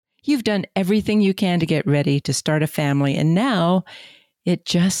You've done everything you can to get ready to start a family, and now it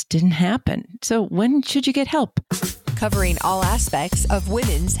just didn't happen. So when should you get help? Covering all aspects of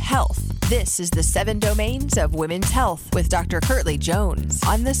women's health. This is the 7 Domains of Women's Health with Dr. Kirtley Jones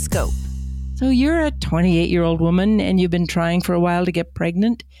on The Scope. So you're a 28-year-old woman and you've been trying for a while to get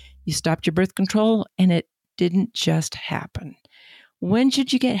pregnant. You stopped your birth control and it didn't just happen. When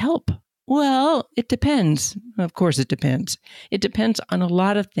should you get help? Well, it depends. Of course, it depends. It depends on a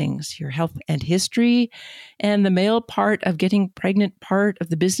lot of things, your health and history, and the male part of getting pregnant part of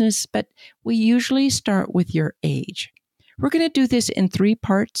the business, but we usually start with your age. We're going to do this in 3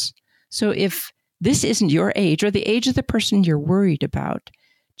 parts. So if this isn't your age or the age of the person you're worried about,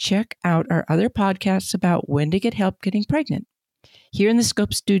 check out our other podcasts about when to get help getting pregnant. Here in the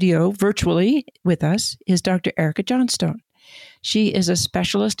Scope studio, virtually with us, is Dr. Erica Johnstone. She is a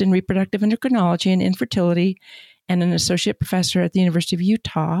specialist in reproductive endocrinology and infertility and an associate professor at the University of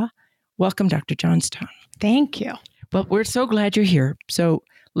Utah. Welcome, Dr. Johnstone. Thank you. Well, we're so glad you're here. So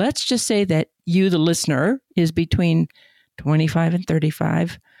let's just say that you, the listener, is between 25 and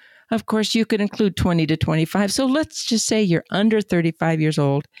 35. Of course, you could include 20 to 25. So let's just say you're under 35 years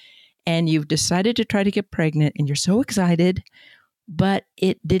old and you've decided to try to get pregnant and you're so excited, but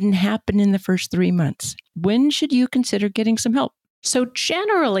it didn't happen in the first 3 months. When should you consider getting some help? So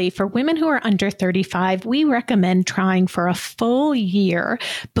generally, for women who are under 35, we recommend trying for a full year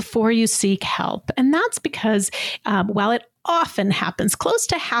before you seek help. And that's because while it often happens, close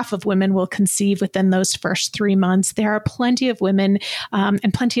to half of women will conceive within those first 3 months. There are plenty of women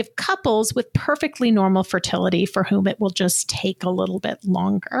and plenty of couples with perfectly normal fertility for whom it will just take a little bit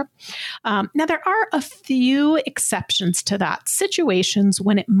longer. Now, there are a few exceptions to that, situations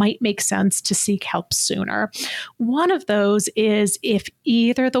when it might make sense to seek help sooner. One of those is if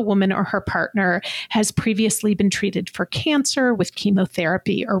either the woman or her partner has previously been treated for cancer with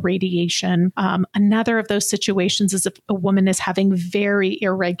chemotherapy or radiation. Another of those situations is if a woman is having very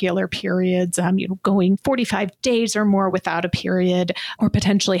irregular periods, going 45 days or more without a period, or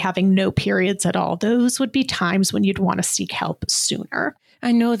potentially having no periods at all. Those would be times when you'd want to seek help sooner.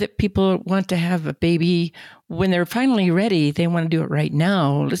 I know that people want to have a baby when they're finally ready. They want to do it right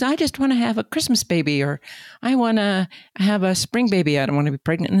now. I just want to have a Christmas baby, or I want to have a spring baby. I don't want to be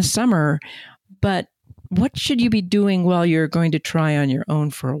pregnant in the summer. But what should you be doing while you're going to try on your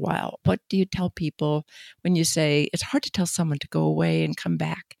own for a while? What do you tell people when you say it's hard to tell someone to go away and come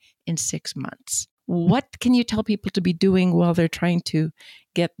back in 6 months? What can you tell people to be doing while they're trying to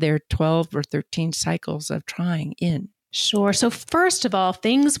get their 12 or 13 cycles of trying in? Sure. So first of all,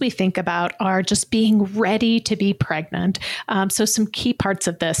 things we think about are just being ready to be pregnant. So some key parts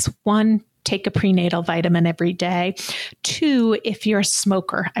of this. 1, take a prenatal vitamin every day. 2, if you're a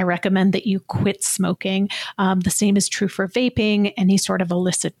smoker, I recommend that you quit smoking. The same is true for vaping, any sort of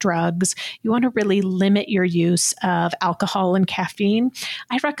illicit drugs. You want to really limit your use of alcohol and caffeine.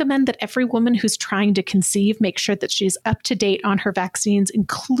 I recommend that every woman who's trying to conceive make sure that she's up to date on her vaccines,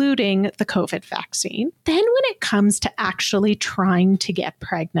 including the COVID vaccine. Then when it comes to actually trying to get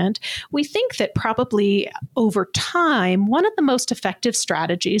pregnant, we think that probably over time, one of the most effective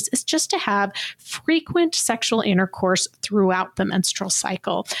strategies is just to have frequent sexual intercourse throughout the menstrual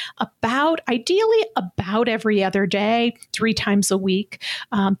cycle, ideally about every other day, 3 times a week.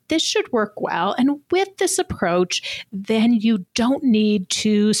 This should work well. And with this approach, then you don't need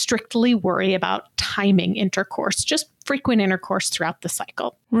to strictly worry about timing intercourse, just frequent intercourse throughout the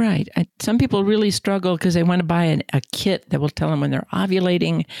cycle. Right. Some people really struggle because they want to buy a kit that will tell them when they're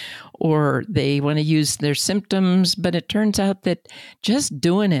ovulating, or they want to use their symptoms. But it turns out that just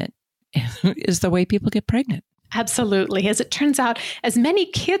doing it is the way people get pregnant. Absolutely. As it turns out, as many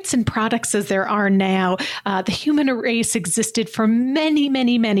kits and products as there are now, the human race existed for many,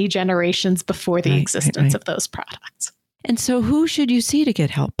 many, many generations before the existence of those products. And so who should you see to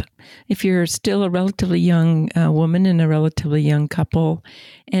get help? If you're still a relatively young woman in a relatively young couple,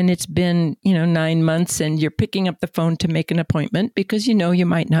 and it's been, 9 months and you're picking up the phone to make an appointment because you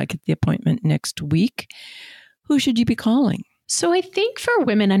might not get the appointment next week, who should you be calling? So I think for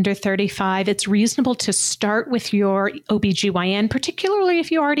women under 35, it's reasonable to start with your OBGYN, particularly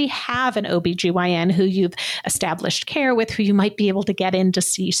if you already have an OBGYN who you've established care with, who you might be able to get in to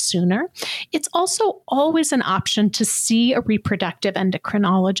see sooner. It's also always an option to see a reproductive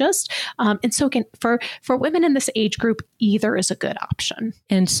endocrinologist. And so again, for women in this age group, either is a good option.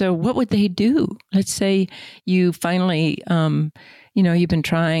 And so what would they do? Let's say you finally you've been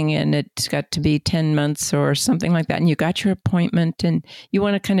trying and it's got to be 10 months or something like that, and you got your appointment and you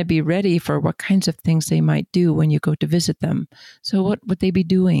want to kind of be ready for what kinds of things they might do when you go to visit them. So what would they be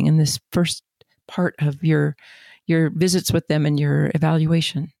doing in this first part of your visits with them and your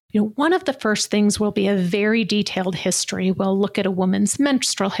evaluation? One of the first things will be a very detailed history. We'll look at a woman's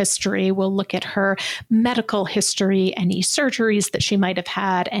menstrual history. We'll look at her medical history, any surgeries that she might have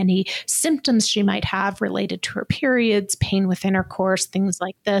had, any symptoms she might have related to her periods, pain with intercourse, things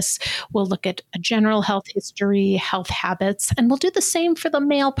like this. We'll look at a general health history, health habits, and we'll do the same for the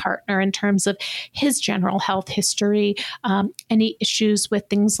male partner in terms of his general health history, any issues with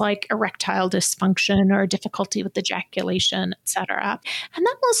things like erectile dysfunction or difficulty with ejaculation, etc. And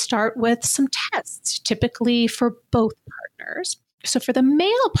then we'll start with some tests, typically for both partners. So for the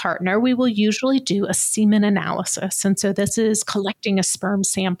male partner, we will usually do a semen analysis. And so this is collecting a sperm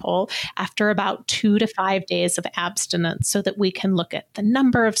sample after about 2 to 5 days of abstinence so that we can look at the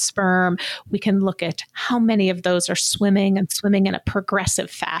number of sperm. We can look at how many of those are swimming in a progressive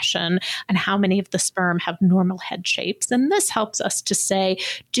fashion and how many of the sperm have normal head shapes. And this helps us to say,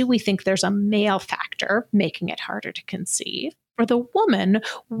 do we think there's a male factor making it harder to conceive? For the woman,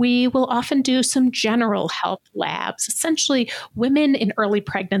 we will often do some general health labs. Essentially, women in early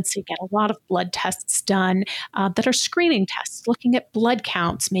pregnancy get a lot of blood tests done that are screening tests, looking at blood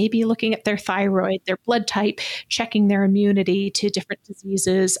counts, maybe looking at their thyroid, their blood type, checking their immunity to different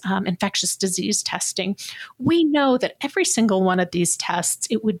diseases, infectious disease testing. We know that every single one of these tests,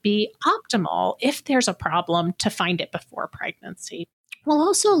 it would be optimal if there's a problem to find it before pregnancy. We'll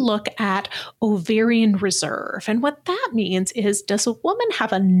also look at ovarian reserve. And what that means is, does a woman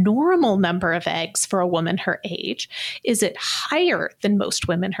have a normal number of eggs for a woman her age? Is it higher than most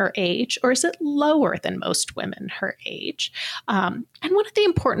women her age, or is it lower than most women her age? And one of the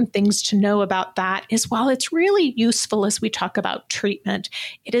important things to know about that is, while it's really useful as we talk about treatment,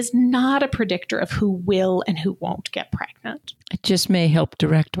 it is not a predictor of who will and who won't get pregnant. It just may help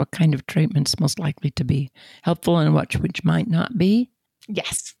direct what kind of treatment's most likely to be helpful and which might not be.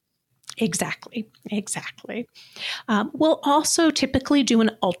 Yes, exactly. We'll also typically do an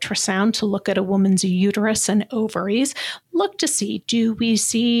ultrasound to look at a woman's uterus and ovaries. Look to see, do we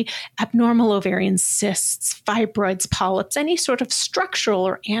see abnormal ovarian cysts, fibroids, polyps, any sort of structural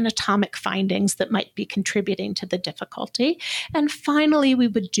or anatomic findings that might be contributing to the difficulty. And finally, we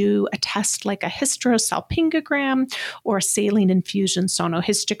would do a test like a hysterosalpingogram or a saline infusion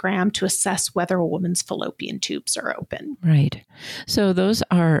sonohistogram to assess whether a woman's fallopian tubes are open. Right. So those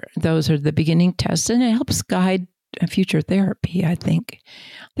are the beginning tests, and it helps guide future therapy, I think.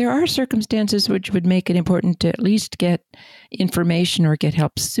 There are circumstances which would make it important to at least get information or get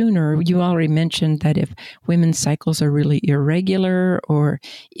help sooner. You already mentioned that if women's cycles are really irregular, or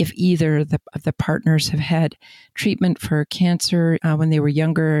if either of the partners have had treatment for cancer when they were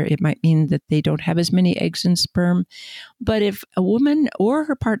younger, it might mean that they don't have as many eggs and sperm. But if a woman or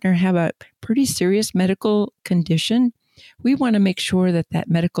her partner have a pretty serious medical condition, we want to make sure that that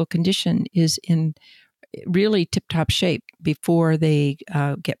medical condition is in really tip-top shape before they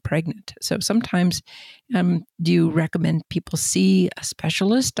get pregnant. So sometimes, do you recommend people see a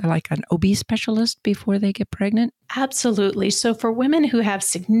specialist, like an OB specialist, before they get pregnant? Absolutely. So for women who have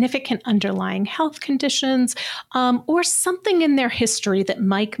significant underlying health conditions or something in their history that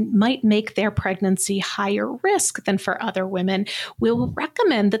might make their pregnancy higher risk than for other women, we'll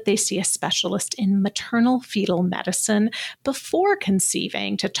recommend that they see a specialist in maternal fetal medicine before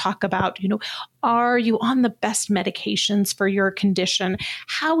conceiving to talk about, are you on the best medications for your condition?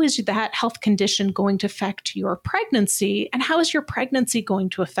 How is that health condition going to affect your pregnancy? And how is your pregnancy going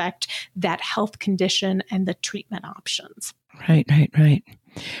to affect that health condition and the treatment options? Right.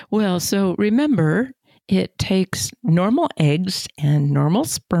 Well, so remember, it takes normal eggs and normal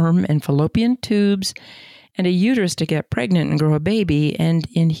sperm and fallopian tubes and a uterus to get pregnant and grow a baby. And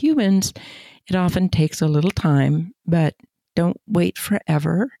in humans, it often takes a little time, but don't wait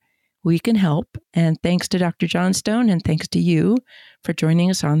forever. We can help. And thanks to Dr. Johnstone, and thanks to you for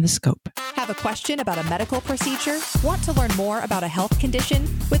joining us on The Scope. Have a question about a medical procedure? Want to learn more about a health condition?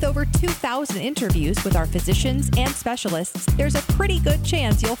 With over 2,000 interviews with our physicians and specialists, there's a pretty good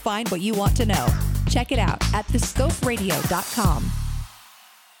chance you'll find what you want to know. Check it out at thescoperadio.com.